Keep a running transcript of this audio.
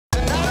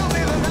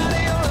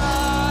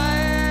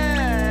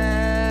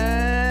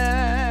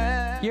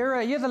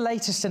You're the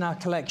latest in our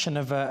collection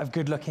of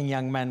good-looking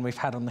young men we've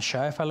had on the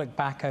show. If I look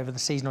back over the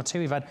season or two,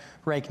 we've had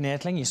Ray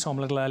Knertling, you saw him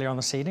a little earlier on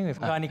this evening. We've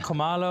Guy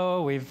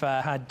Khumalo, we've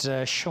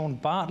had Sean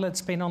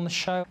Bartlett's been on the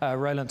show,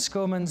 Roland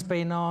Schoeman's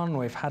been on,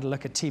 we've had a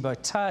look at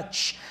Thibaut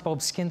Touch, Bob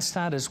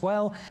Skinstad as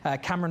well,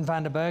 Cameron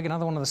van der Berg,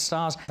 another one of the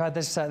stars. We've had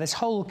this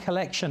whole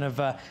collection of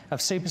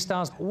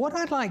superstars. What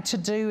I'd like to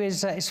do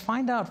is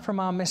find out from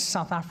our Miss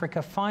South Africa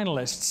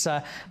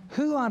finalists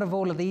who out of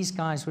all of these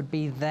guys would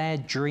be their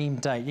dream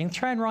date. You can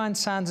throw in Ryan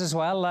Sands as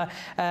well.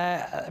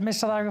 Miss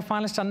South Africa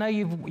finalist, I know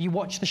you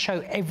watch the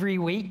show every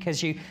week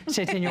as you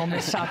sit in your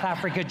Miss South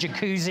Africa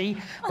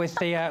jacuzzi with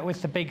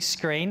the big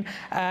screen.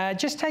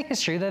 Just take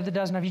us through the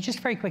dozen of you,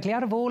 just very quickly,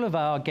 out of all of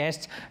our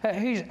guests,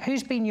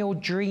 who's been your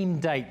dream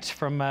date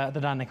from the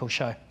Dan Nichols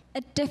show?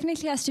 It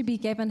definitely has to be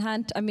Gavin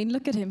Hunt. I mean,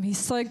 look at him. He's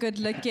so good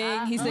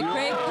looking. He's a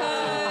great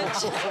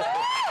coach.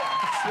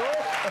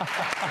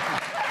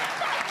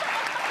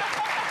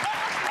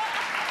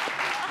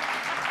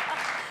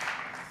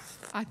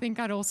 I think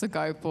I'd also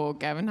go for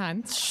Gavin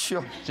Hunt.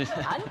 Sure.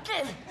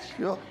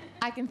 Sure.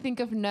 I can think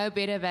of no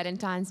better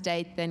Valentine's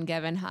date than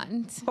Gavin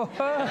Hunt.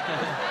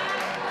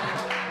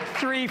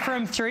 3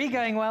 from 3,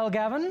 going well,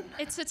 Gavin?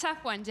 It's a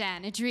tough one,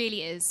 Dan. It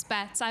really is.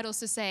 But I'd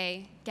also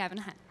say Gavin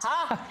Hunt.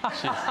 How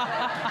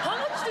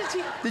much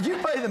did you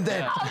pay them,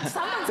 Dan?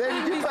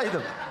 Dan, did you pay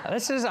them?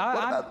 This is...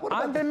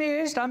 I'm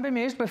bemused. I'm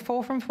bemused with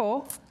 4 from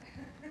 4.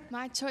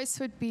 My choice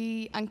would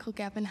be Uncle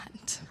Gavin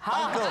Hunt.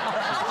 Uncle!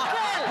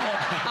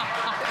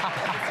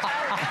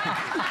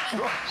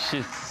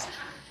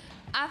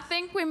 I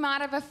think we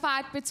might have a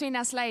fight between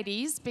us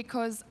ladies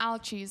because I'll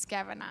choose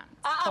Gavin Hunt.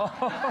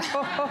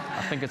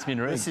 I think it's been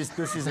rigged.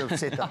 This is a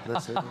setup.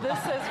 This is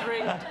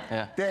rigged.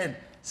 Yeah. Dan.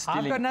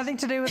 I've got nothing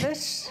to do with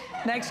this.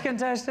 Next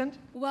contestant.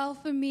 Well,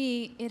 for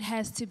me, it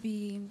has to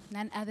be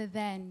none other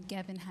than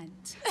Gavin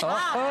Hunt.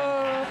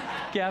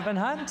 Gavin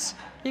Hunt.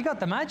 You got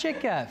the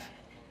magic, Gav.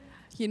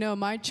 You know,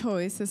 my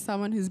choice is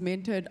someone who's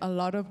mentored a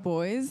lot of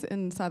boys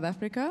in South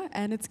Africa,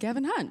 and it's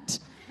Gavin Hunt.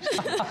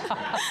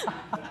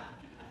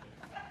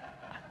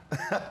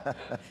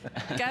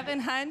 Gavin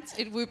Hunt,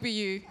 it would be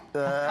you.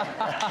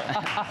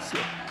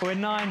 We're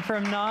 9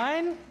 from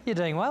 9. You're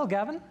doing well,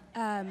 Gavin.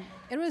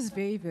 It was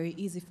very, very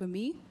easy for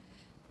me.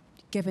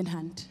 Gavin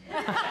Hunt.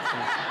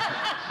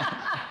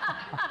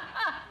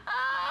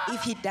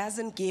 If he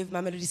doesn't give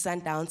Mamelodi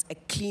Sundowns a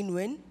clean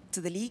win to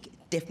the league,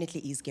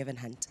 definitely is Gavin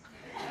Hunt.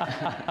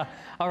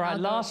 All right,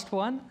 last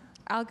one.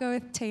 I'll go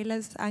with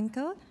Taylor's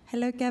uncle.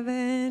 Hello,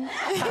 Gavin.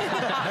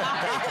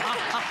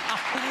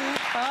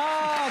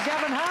 Oh,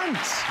 Gavin Hunt.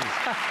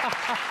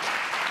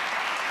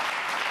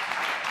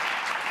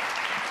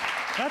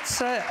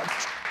 That's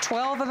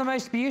 12 of the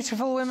most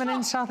beautiful women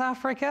in South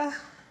Africa,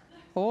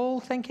 all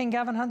thinking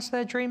Gavin Hunt's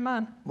their dream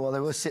man. Well, they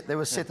were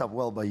set up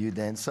well by you,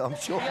 Dan, so I'm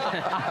sure.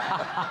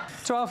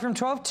 12 from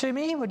 12. To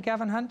me, would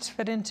Gavin Hunt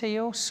fit into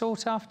your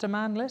sought-after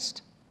man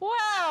list?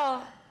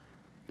 Well,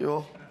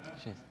 Yo.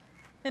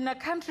 in a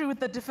country with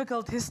the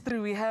difficult history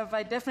we have,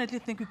 I definitely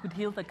think we could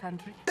heal the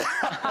country.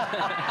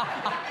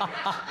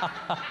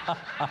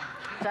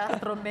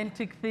 Just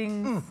romantic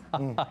things.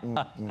 Can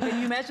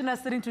you imagine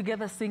us sitting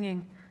together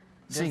singing?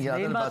 Singing,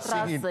 I don't know about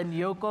singing. And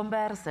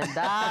Yokombers and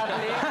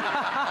darling.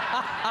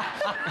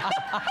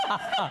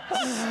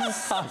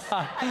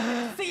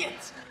 See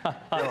it.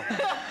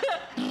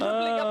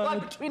 Dribbling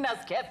apart between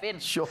us, Kevin.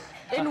 Sure.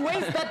 In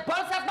ways that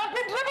balls have not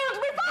been dribbled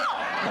before.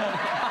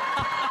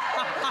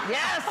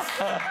 Yes.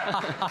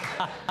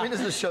 When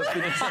does the show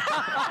finish?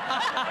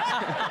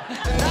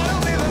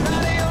 That'll be the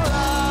night of your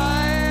life.